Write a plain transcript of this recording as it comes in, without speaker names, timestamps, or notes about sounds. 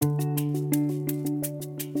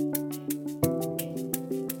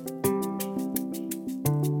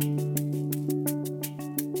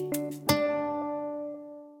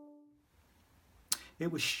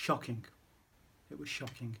was shocking. It was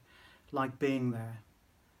shocking, like being there.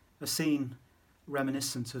 A scene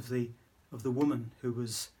reminiscent of the woman who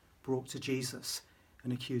was brought to Jesus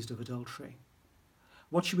and accused of adultery.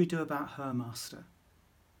 What should we do about her, Master?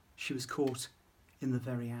 She was caught in the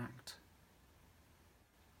very act.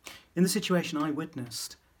 In the situation I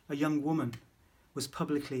witnessed, a young woman was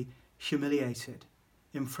publicly humiliated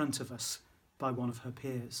in front of us by one of her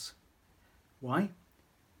peers. Why?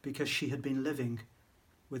 Because she had been living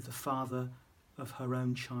with the father of her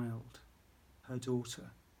own child, her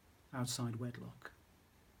daughter, outside wedlock.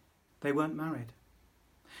 They weren't married.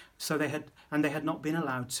 So they had not been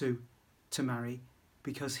allowed to marry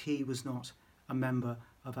because he was not a member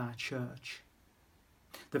of our church,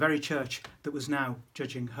 the very church that was now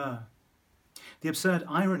judging her. The absurd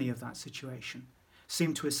irony of that situation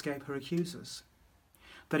seemed to escape her accusers,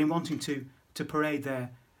 that in wanting to parade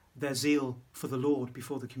their zeal for the Lord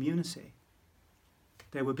before the community,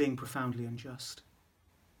 they were being profoundly unjust.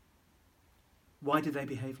 Why did they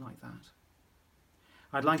behave like that?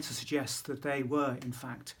 I'd like to suggest that they were, in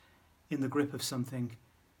fact, in the grip of something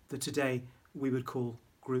that today we would call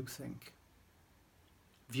groupthink.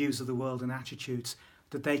 Views of the world and attitudes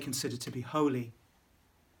that they considered to be holy,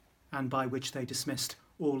 and by which they dismissed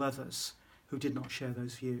all others who did not share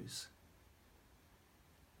those views.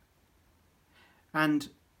 And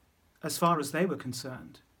as far as they were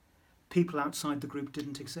concerned, people outside the group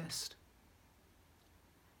didn't exist.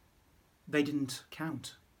 They didn't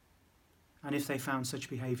count. And if they found such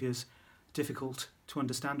behaviours difficult to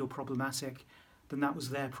understand or problematic, then that was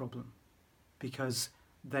their problem, because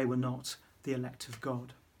they were not the elect of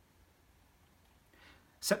God.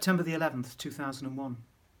 September the 11th, 2001,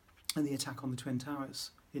 and the attack on the Twin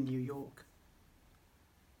Towers in New York.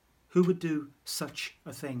 Who would do such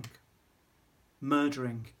a thing?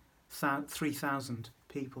 Murdering 3,000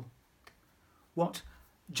 people. What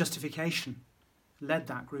justification led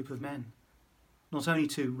that group of men not only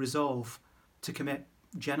to resolve to commit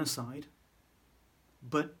genocide,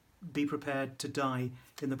 but be prepared to die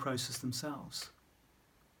in the process themselves?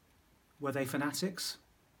 Were they fanatics,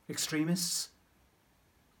 extremists,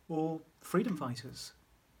 or freedom fighters?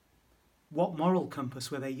 What moral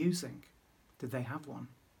compass were they using? Did they have one?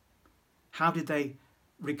 How did they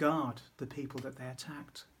regard the people that they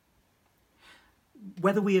attacked?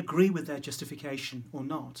 Whether we agree with their justification or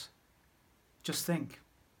not, just think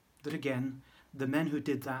that again, the men who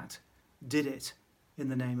did that did it in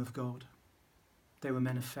the name of God. They were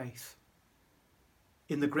men of faith,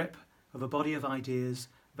 in the grip of a body of ideas,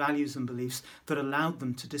 values and beliefs that allowed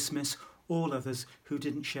them to dismiss all others who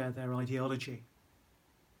didn't share their ideology.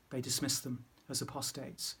 They dismissed them as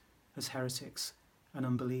apostates, as heretics and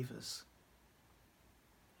unbelievers.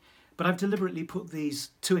 But I've deliberately put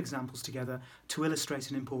these two examples together to illustrate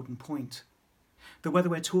an important point. That whether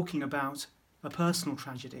we're talking about a personal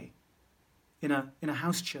tragedy in a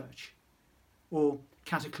house church, or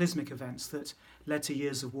cataclysmic events that led to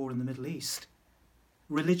years of war in the Middle East,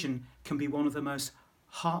 religion can be one of the most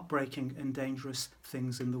heartbreaking and dangerous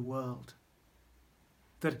things in the world.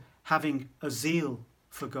 That having a zeal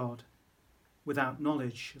for God without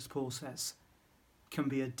knowledge, as Paul says, can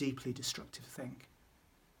be a deeply destructive thing.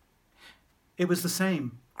 It was the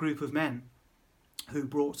same group of men who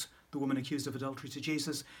brought the woman accused of adultery to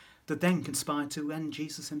Jesus that then conspired to end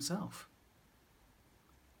Jesus himself.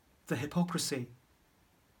 The hypocrisy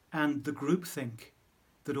and the groupthink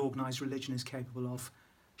that organised religion is capable of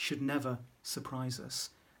should never surprise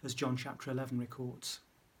us, as John chapter 11 records.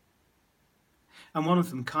 And one of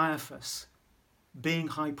them, Caiaphas, being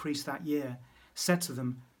high priest that year, said to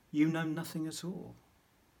them, "You know nothing at all,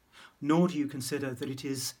 nor do you consider that it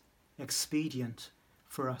is expedient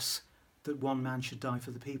for us that one man should die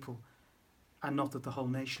for the people, and not that the whole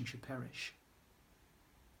nation should perish."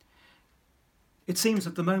 It seems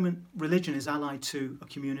that the moment religion is allied to a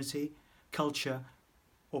community, culture,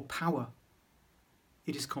 or power,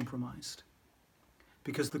 it is compromised.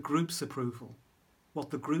 Because the group's approval, what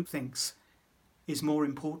the group thinks, is more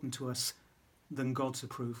important to us than God's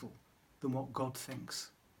approval, than what God thinks.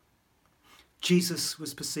 Jesus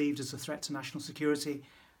was perceived as a threat to national security,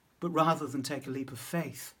 but rather than take a leap of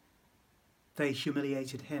faith, they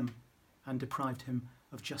humiliated him and deprived him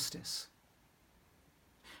of justice.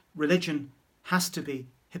 Religion has to be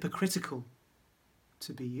hypocritical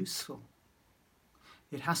to be useful.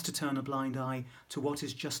 It has to turn a blind eye to what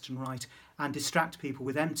is just and right and distract people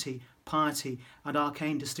with empty piety and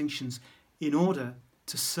arcane distinctions in order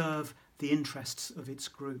to serve the interests of its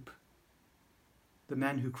group. The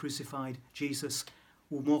men who crucified Jesus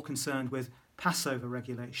were more concerned with Passover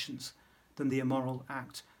regulations than the immoral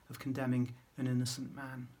act of condemning an innocent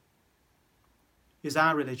man. Is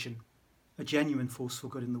our religion a genuine force for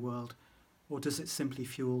good in the world, or does it simply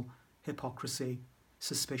fuel hypocrisy,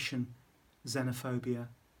 suspicion, xenophobia,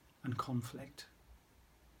 and conflict?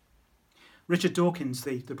 Richard Dawkins,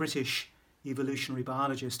 the British evolutionary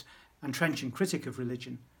biologist and trenchant critic of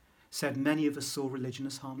religion, said many of us saw religion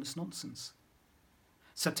as harmless nonsense.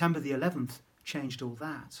 September the 11th changed all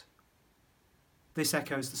that. This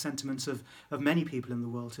echoes the sentiments of many people in the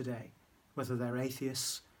world today, whether they're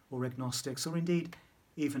atheists or agnostics or indeed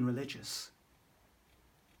even religious.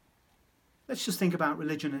 Let's just think about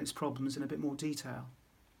religion and its problems in a bit more detail.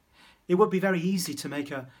 It would be very easy to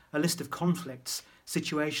make a list of conflicts,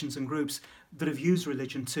 situations and groups that have used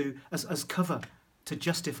religion as cover to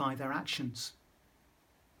justify their actions.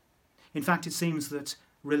 In fact, it seems that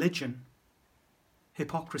religion,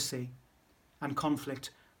 hypocrisy and conflict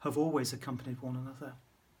have always accompanied one another.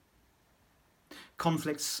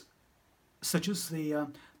 Conflicts such as the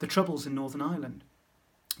Troubles in Northern Ireland,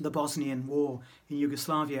 the Bosnian War in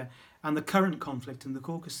Yugoslavia, and the current conflict in the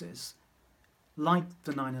Caucasus, like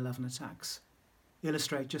the 9/11 attacks,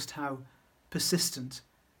 illustrate just how persistent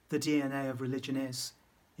the DNA of religion is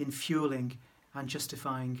in fueling and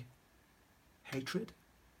justifying hatred.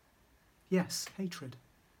 Yes, hatred.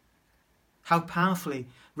 How powerfully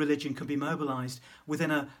religion can be mobilised within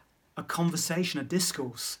a conversation, a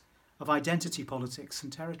discourse of identity politics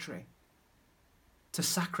and territory, to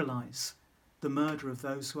sacralise the murder of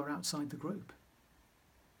those who are outside the group.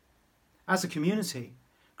 As a community,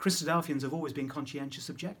 Christadelphians have always been conscientious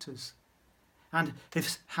objectors and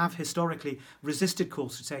have historically resisted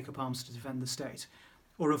calls to take up arms to defend the state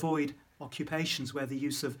or avoid occupations where the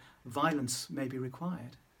use of violence may be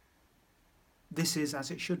required. This is as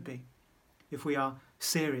it should be if we are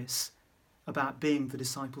serious about being the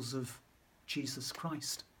disciples of Jesus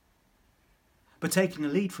Christ. But taking a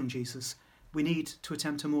lead from Jesus, we need to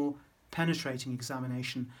attempt a more penetrating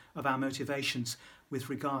examination of our motivations with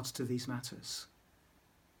regards to these matters.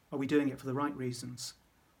 Are we doing it for the right reasons,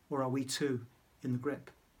 or are we too in the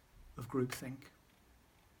grip of groupthink?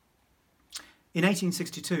 In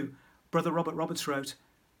 1862, Brother Robert Roberts wrote,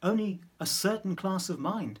 "Only a certain class of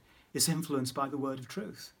mind is influenced by the word of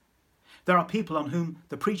truth. There are people on whom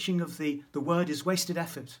the preaching of the word is wasted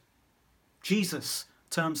effort. Jesus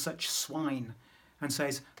terms such swine and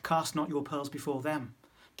says, 'Cast not your pearls before them.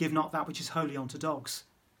 Give not that which is holy unto dogs.'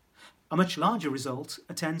 A much larger result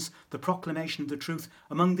attends the proclamation of the truth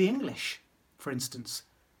among the English, for instance,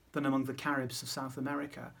 than among the Caribs of South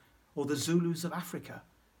America or the Zulus of Africa.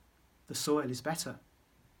 The soil is better,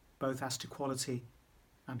 both as to quality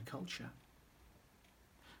and culture."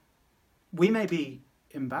 We may be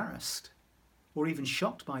embarrassed or even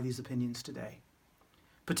shocked by these opinions today,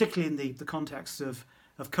 particularly in the context of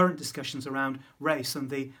current discussions around race and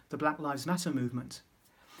the Black Lives Matter movement.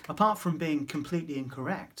 Apart from being completely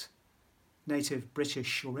incorrect, native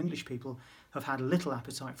British or English people have had little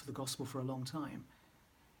appetite for the gospel for a long time.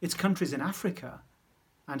 It's countries in Africa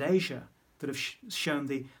and Asia that have shown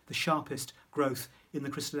the sharpest growth in the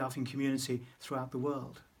Christadelphian community throughout the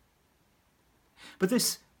world. But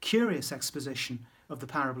this curious exposition of the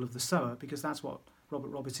parable of the sower, because that's what Robert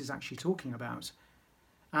Roberts is actually talking about,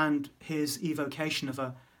 and his evocation of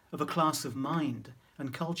a class of mind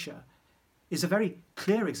and culture, is a very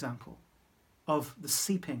clear example of the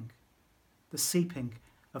seeping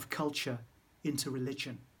of culture into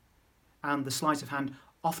religion, and the sleight of hand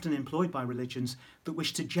often employed by religions that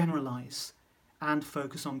wish to generalise and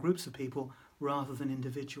focus on groups of people rather than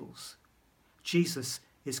individuals. Jesus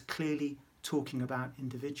is clearly talking about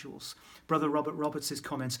individuals. Brother Robert Roberts'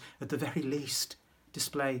 comments, at the very least,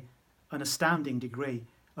 display an astounding degree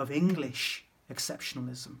of English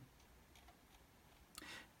exceptionalism.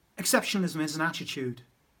 Exceptionalism is an attitude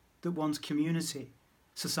that one's community,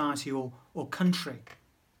 society or country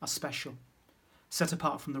are special, set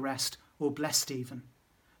apart from the rest, or blessed even,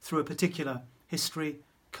 through a particular history,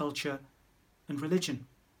 culture and religion.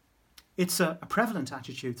 It's a prevalent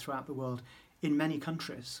attitude throughout the world in many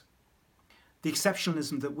countries. The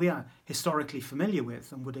exceptionalism that we are historically familiar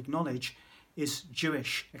with and would acknowledge is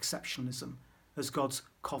Jewish exceptionalism as God's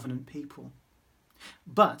covenant people.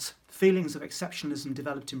 But feelings of exceptionalism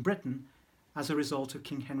developed in Britain as a result of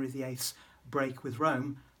King Henry VIII's break with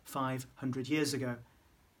Rome 500 years ago,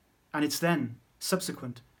 and its then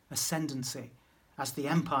subsequent ascendancy as the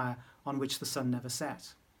empire on which the sun never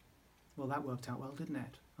set. Well, that worked out well, didn't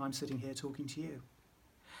it? I'm sitting here talking to you.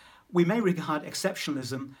 We may regard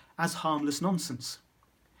exceptionalism as harmless nonsense,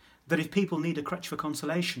 that if people need a crutch for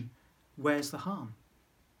consolation, where's the harm?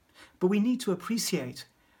 But we need to appreciate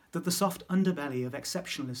that the soft underbelly of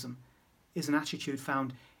exceptionalism is an attitude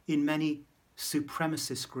found in many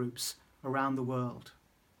supremacist groups around the world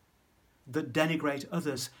that denigrate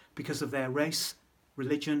others because of their race,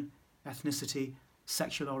 religion, ethnicity,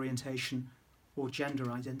 sexual orientation, or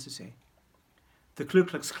gender identity. The Ku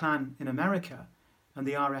Klux Klan in America and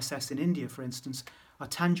the RSS in India, for instance, are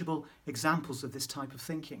tangible examples of this type of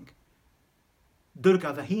thinking.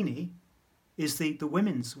 Durga Vahini is the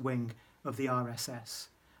women's wing of the RSS,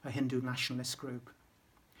 a Hindu nationalist group.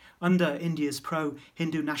 Under India's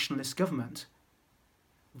pro-Hindu nationalist government,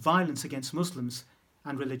 violence against Muslims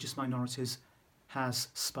and religious minorities has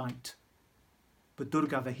spiked. But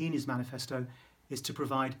Durga Vahini's manifesto is to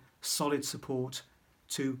provide solid support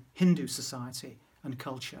to Hindu society and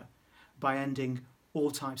culture by ending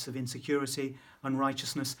all types of insecurity,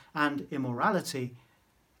 unrighteousness and immorality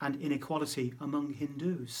and inequality among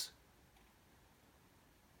Hindus.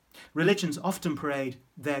 Religions often parade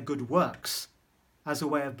their good works as a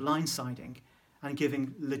way of blindsiding and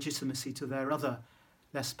giving legitimacy to their other,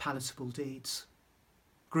 less palatable deeds.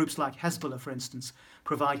 Groups like Hezbollah, for instance,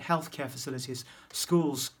 provide healthcare facilities,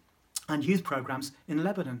 schools and youth programs in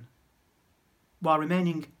Lebanon, while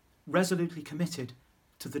remaining resolutely committed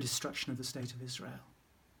to the destruction of the State of Israel.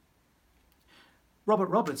 Robert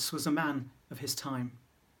Roberts was a man of his time,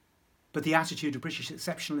 but the attitude of British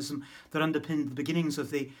exceptionalism that underpinned the beginnings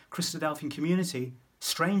of the Christadelphian community,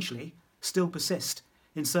 strangely, still persist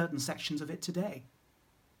in certain sections of it today,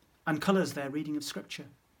 and colours their reading of Scripture.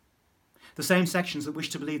 The same sections that wish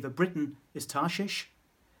to believe that Britain is Tarshish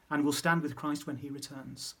and will stand with Christ when he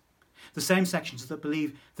returns. The same sections that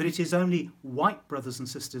believe that it is only white brothers and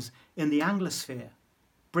sisters in the Anglosphere,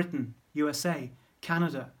 Britain, USA,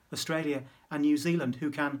 Canada, Australia and New Zealand,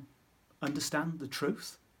 who can understand the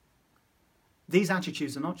truth. These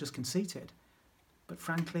attitudes are not just conceited, but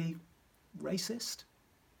frankly racist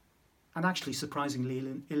and actually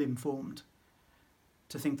surprisingly ill-informed,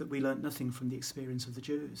 to think that we learnt nothing from the experience of the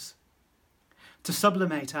Jews. To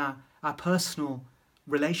sublimate our personal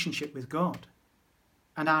relationship with God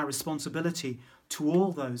and our responsibility to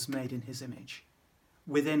all those made in his image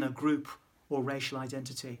within a group or racial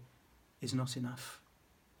identity is not enough.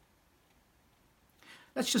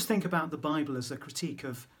 Let's just think about the Bible as a critique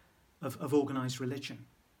of organised religion.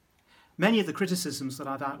 Many of the criticisms that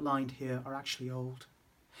I've outlined here are actually old.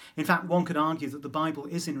 In fact, one could argue that the Bible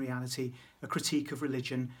is in reality a critique of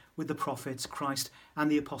religion with the prophets, Christ and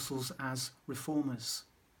the apostles as reformers.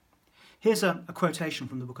 Here's a quotation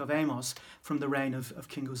from the book of Amos from the reign of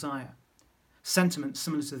King Uzziah. Sentiments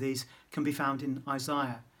similar to these can be found in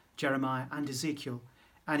Isaiah, Jeremiah and Ezekiel,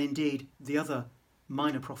 and indeed the other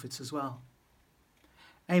minor prophets as well.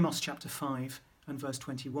 Amos chapter 5 and verse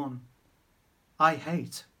 21. I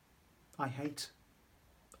hate,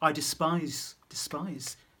 I despise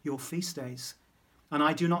your feast days, and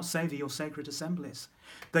I do not savour your sacred assemblies.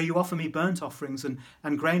 Though you offer me burnt offerings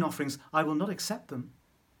and grain offerings, I will not accept them,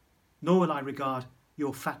 nor will I regard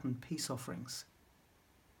your fattened peace offerings.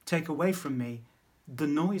 Take away from me the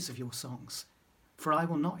noise of your songs, for I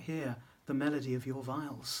will not hear the melody of your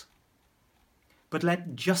viols. But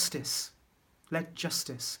let justice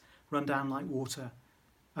run down like water,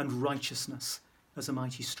 and righteousness as a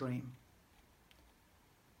mighty stream.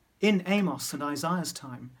 In Amos and Isaiah's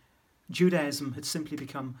time, Judaism had simply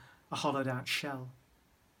become a hollowed out shell,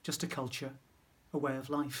 just a culture, a way of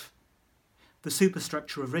life. The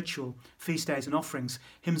superstructure of ritual, feast days and offerings,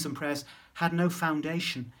 hymns and prayers had no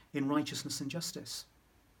foundation in righteousness and justice.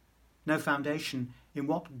 No foundation in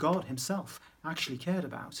what God himself actually cared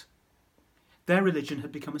about. Their religion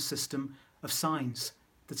had become a system of signs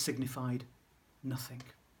that signified nothing.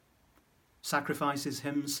 Sacrifices,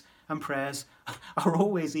 hymns and prayers are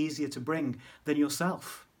always easier to bring than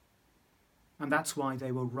yourself. And that's why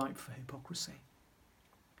they were ripe for hypocrisy.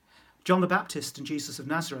 John the Baptist and Jesus of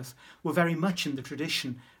Nazareth were very much in the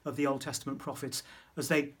tradition of the Old Testament prophets as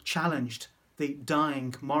they challenged the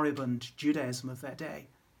dying, moribund Judaism of their day.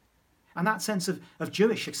 And that sense of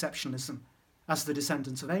Jewish exceptionalism as the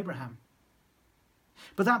descendants of Abraham.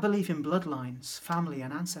 But that belief in bloodlines, family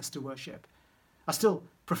and ancestor worship are still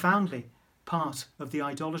profoundly part of the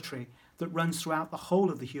idolatry that runs throughout the whole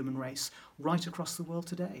of the human race right across the world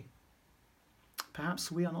today.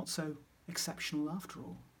 Perhaps we are not so exceptional after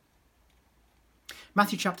all.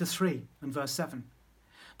 Matthew chapter 3 and verse 7.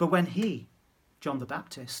 But when he, John the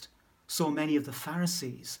Baptist, saw many of the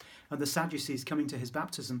Pharisees and the Sadducees coming to his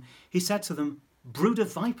baptism, he said to them, Brood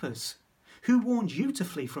of vipers, who warned you to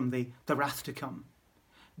flee from the wrath to come?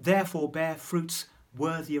 Therefore bear fruits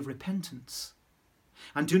worthy of repentance.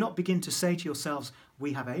 And do not begin to say to yourselves,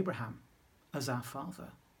 we have Abraham as our father.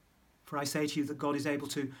 For I say to you that God is able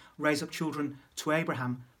to raise up children to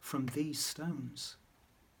Abraham from these stones.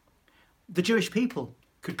 The Jewish people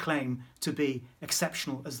could claim to be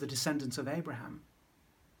exceptional as the descendants of Abraham.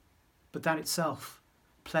 But that itself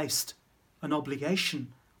placed an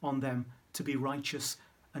obligation on them to be righteous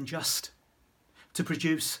and just, to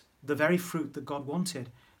produce the very fruit that God wanted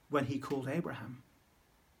when he called Abraham.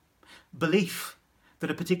 Belief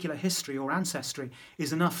that a particular history or ancestry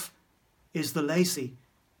is enough is the lazy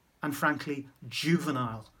and frankly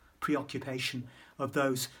juvenile preoccupation of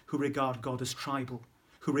those who regard God as tribal,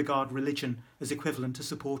 who regard religion as equivalent to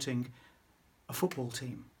supporting a football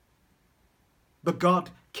team. But God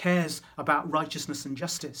cares about righteousness and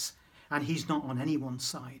justice, and he's not on anyone's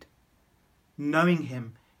side. Knowing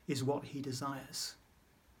him is what he desires.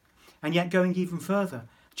 And yet, going even further,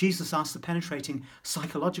 Jesus asks the penetrating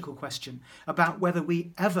psychological question about whether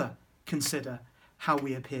we ever consider how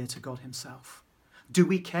we appear to God himself. Do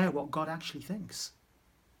we care what God actually thinks?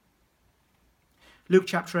 Luke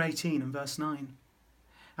chapter 18 and verse 9.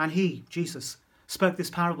 And he, Jesus, spoke this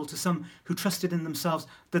parable to some who trusted in themselves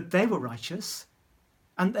that they were righteous,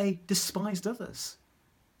 and they despised others.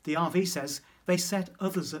 The RV says they set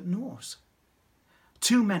others at naught.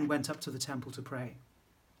 2 men went up to the temple to pray,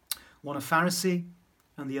 one a Pharisee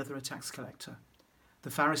and the other a tax collector. The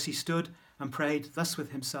Pharisee stood and prayed thus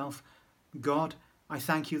with himself, God, I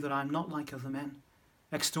thank you that I am not like other men,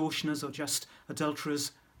 extortioners or just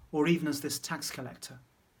adulterers, or even as this tax collector.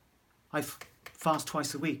 I fast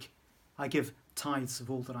twice a week. I give tithes of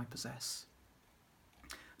all that I possess.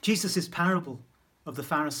 Jesus' parable of the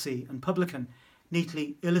Pharisee and publican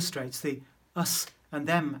neatly illustrates the us and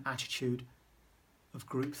them attitude of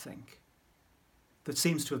groupthink that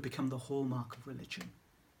seems to have become the hallmark of religion,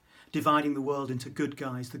 dividing the world into the good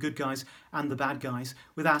guys and the bad guys,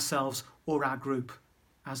 with ourselves or our group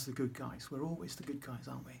as the good guys. We're always the good guys,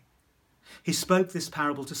 aren't we? He spoke this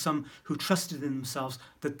parable to some who trusted in themselves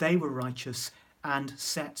that they were righteous and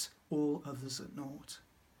set all others at naught.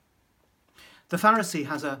 The Pharisee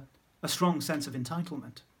has a strong sense of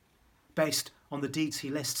entitlement based on the deeds he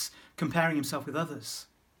lists, comparing himself with others.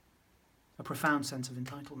 A profound sense of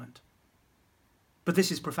entitlement. But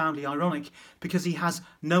this is profoundly ironic because he has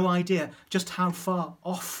no idea just how far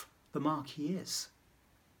off the mark he is.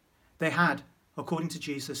 They had, according to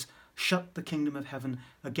Jesus, shut the kingdom of heaven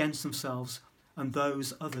against themselves and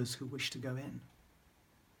those others who wish to go in.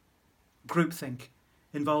 Groupthink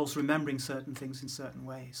involves remembering certain things in certain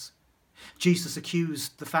ways. Jesus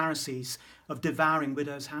accused the Pharisees of devouring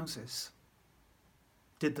widows' houses.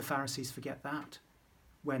 Did the Pharisees forget that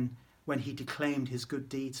when he declaimed his good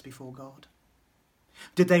deeds before God?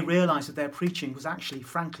 Did they realise that their preaching was actually,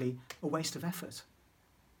 frankly, a waste of effort,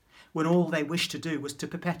 when all they wished to do was to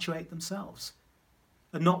perpetuate themselves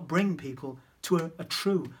and not bring people to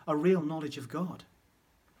a real knowledge of God?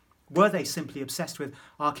 Were they simply obsessed with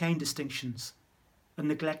arcane distinctions and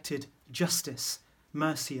neglected justice,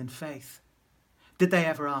 mercy and faith? Did they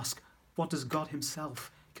ever ask, what does God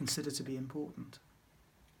himself consider to be important?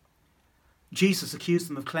 Jesus accused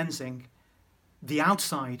them of cleansing the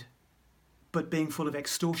outside, but being full of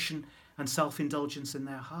extortion and self-indulgence in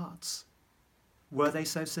their hearts. Were they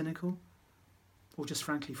so cynical, or just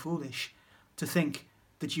frankly foolish, to think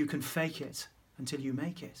that you can fake it until you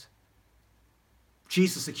make it?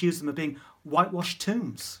 Jesus accused them of being whitewashed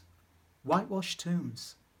tombs. Whitewashed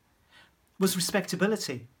tombs. Was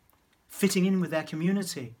respectability, fitting in with their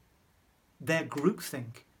community, their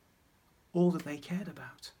groupthink, all that they cared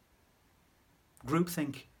about?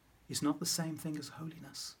 Groupthink is not the same thing as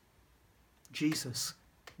holiness. Jesus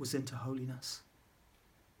was into holiness.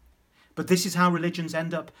 But this is how religions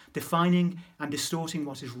end up defining and distorting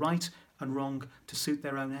what is right and wrong to suit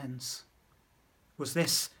their own ends. Was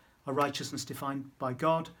this a righteousness defined by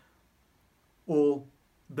God, or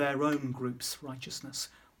their own group's righteousness,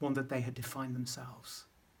 one that they had defined themselves,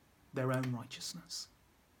 their own righteousness?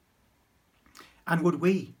 And would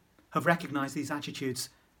we have recognised these attitudes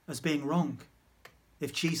as being wrong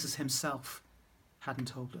if Jesus himself hadn't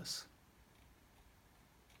told us?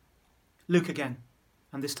 Luke again,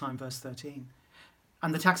 and this time verse 13.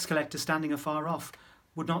 And the tax collector, standing afar off,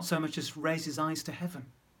 would not so much as raise his eyes to heaven,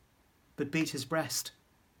 but beat his breast,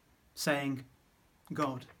 saying,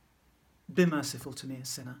 God, be merciful to me, a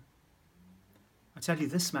sinner. I tell you,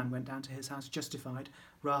 this man went down to his house justified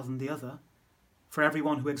rather than the other. For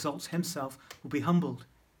everyone who exalts himself will be humbled,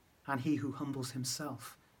 and he who humbles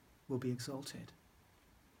himself will be exalted.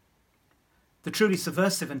 The truly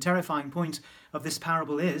subversive and terrifying point of this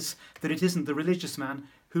parable is that it isn't the religious man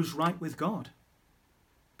who's right with God,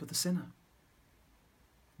 but the sinner.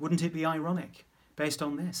 Wouldn't it be ironic, based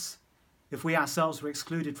on this, if we ourselves were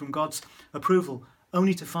excluded from God's approval,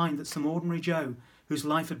 only to find that some ordinary Joe, whose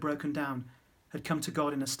life had broken down, had come to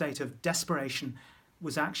God in a state of desperation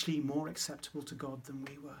was actually more acceptable to God than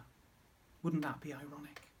we were. Wouldn't that be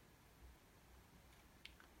ironic?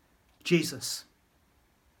 Jesus,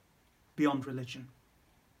 beyond religion.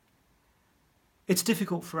 It's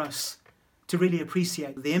difficult for us to really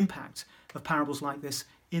appreciate the impact of parables like this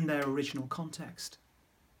in their original context.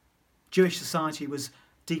 Jewish society was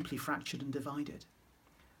deeply fractured and divided.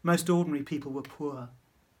 Most ordinary people were poor,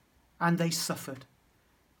 and they suffered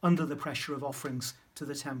under the pressure of offerings to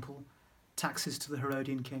the temple, taxes to the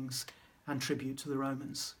Herodian kings, and tribute to the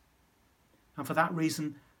Romans. And for that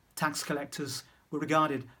reason, tax collectors were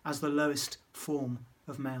regarded as the lowest form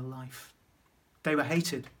of male life. They were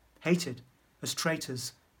hated as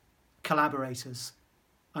traitors, collaborators,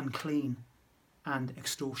 unclean, and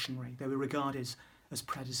extortionary. They were regarded as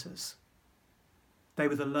predators. They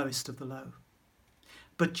were the lowest of the low.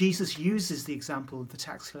 But Jesus uses the example of the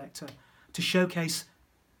tax collector to showcase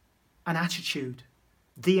an attitude,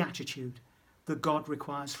 the attitude that God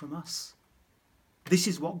requires from us. This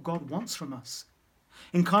is what God wants from us.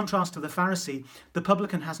 In contrast to the Pharisee, the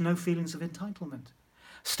publican has no feelings of entitlement,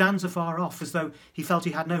 stands afar off as though he felt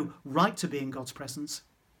he had no right to be in God's presence,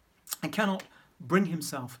 and cannot bring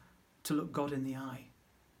himself to look God in the eye.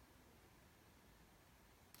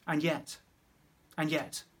 And yet,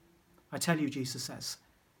 I tell you, Jesus says,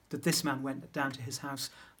 that this man went down to his house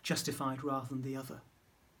justified rather than the other.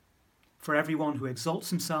 For everyone who exalts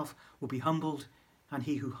himself will be humbled, and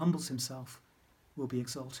he who humbles himself will be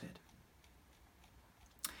exalted.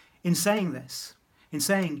 In saying this, in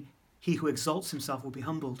saying he who exalts himself will be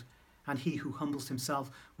humbled, and he who humbles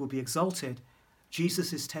himself will be exalted,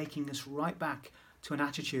 Jesus is taking us right back to an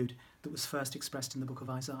attitude that was first expressed in the book of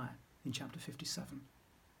Isaiah in chapter 57.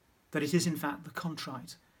 That it is in fact the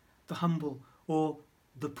contrite, the humble, or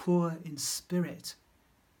the poor in spirit.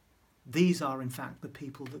 These are in fact the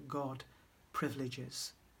people that God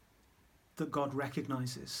privileges, that God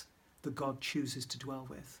recognises, that God chooses to dwell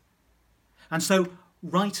with. And so,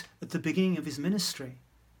 right at the beginning of his ministry,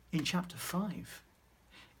 in chapter 5,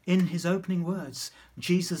 in his opening words,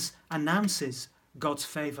 Jesus announces God's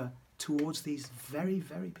favour towards these very,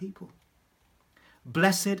 very people.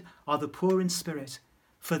 Blessed are the poor in spirit,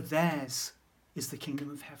 for theirs is the kingdom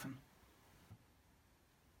of heaven.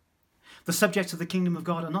 The subjects of the kingdom of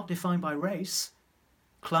God are not defined by race,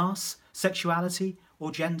 class, sexuality,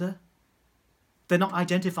 or gender. They're not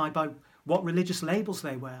identified by what religious labels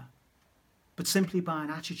they wear, but simply by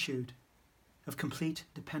an attitude of complete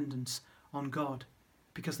dependence on God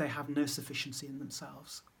because they have no sufficiency in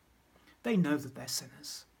themselves. They know that they're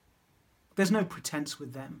sinners. There's no pretense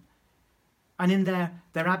with them. And in their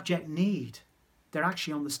abject need, they're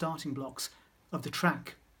actually on the starting blocks of the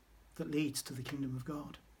track that leads to the kingdom of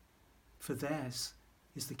God. For theirs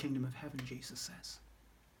is the kingdom of heaven, Jesus says.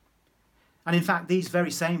 And in fact, these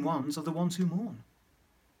very same ones are the ones who mourn.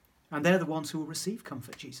 And they're the ones who will receive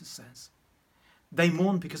comfort, Jesus says. They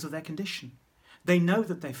mourn because of their condition. They know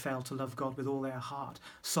that they failed to love God with all their heart,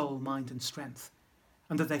 soul, mind and strength,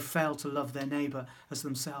 and that they failed to love their neighbour as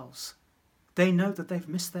themselves. They know that they've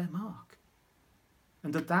missed their mark,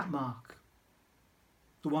 and that mark,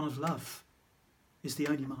 the one of love, is the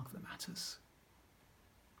only mark that matters.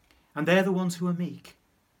 And they're the ones who are meek.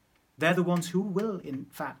 They're the ones who will, in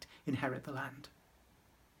fact, inherit the land.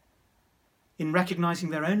 In recognising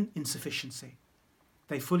their own insufficiency,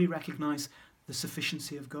 they fully recognise the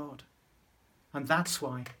sufficiency of God. And that's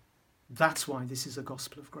why this is a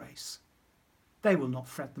gospel of grace. They will not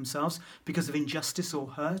fret themselves because of injustice or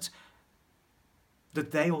hurt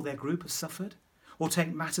that they or their group have suffered, or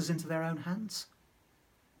take matters into their own hands.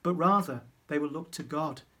 But rather, they will look to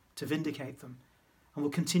God to vindicate them, and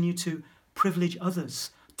will continue to privilege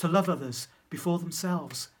others, to love others before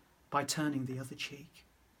themselves by turning the other cheek.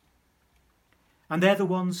 And they're the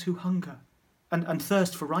ones who hunger and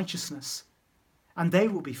thirst for righteousness, and they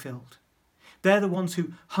will be filled. They're the ones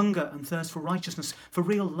who hunger and thirst for righteousness, for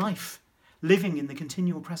real life, living in the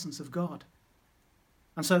continual presence of God.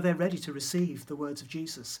 And so they're ready to receive the words of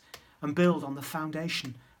Jesus and build on the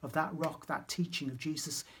foundation of that rock, that teaching of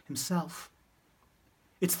Jesus himself.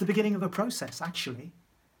 It's the beginning of a process, actually,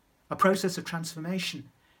 a process of transformation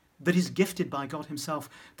that is gifted by God himself,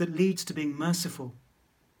 that leads to being merciful,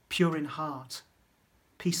 pure in heart,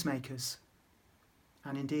 peacemakers,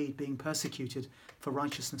 and indeed being persecuted for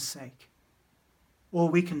righteousness' sake. All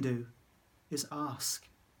we can do is ask,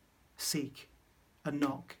 seek, and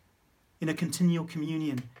knock in a continual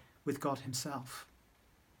communion with God himself.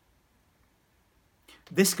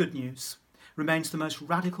 This good news remains the most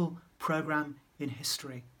radical programme in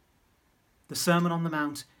history. The Sermon on the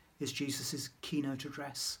Mount is Jesus' keynote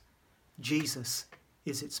address. Jesus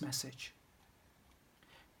is its message.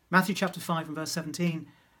 Matthew chapter 5 and verse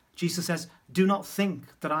 17, Jesus says, "Do not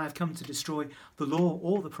think that I have come to destroy the law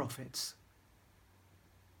or the prophets.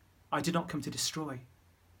 I did not come to destroy,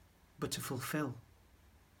 but to fulfill,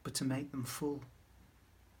 but to make them full."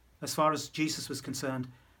 As far as Jesus was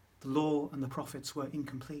concerned, the law and the prophets were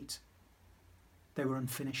incomplete. They were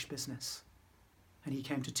unfinished business. And he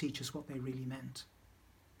came to teach us what they really meant.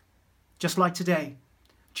 Just like today,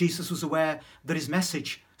 Jesus was aware that his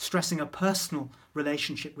message, stressing a personal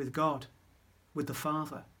relationship with God, with the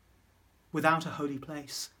Father, without a holy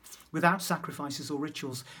place, without sacrifices or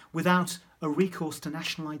rituals, without a recourse to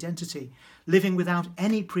national identity, living without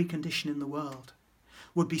any precondition in the world,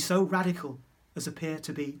 would be so radical as appear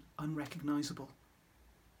to be unrecognisable.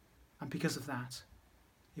 And because of that,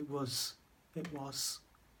 it was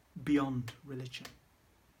beyond religion.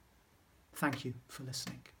 Thank you for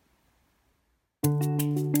listening.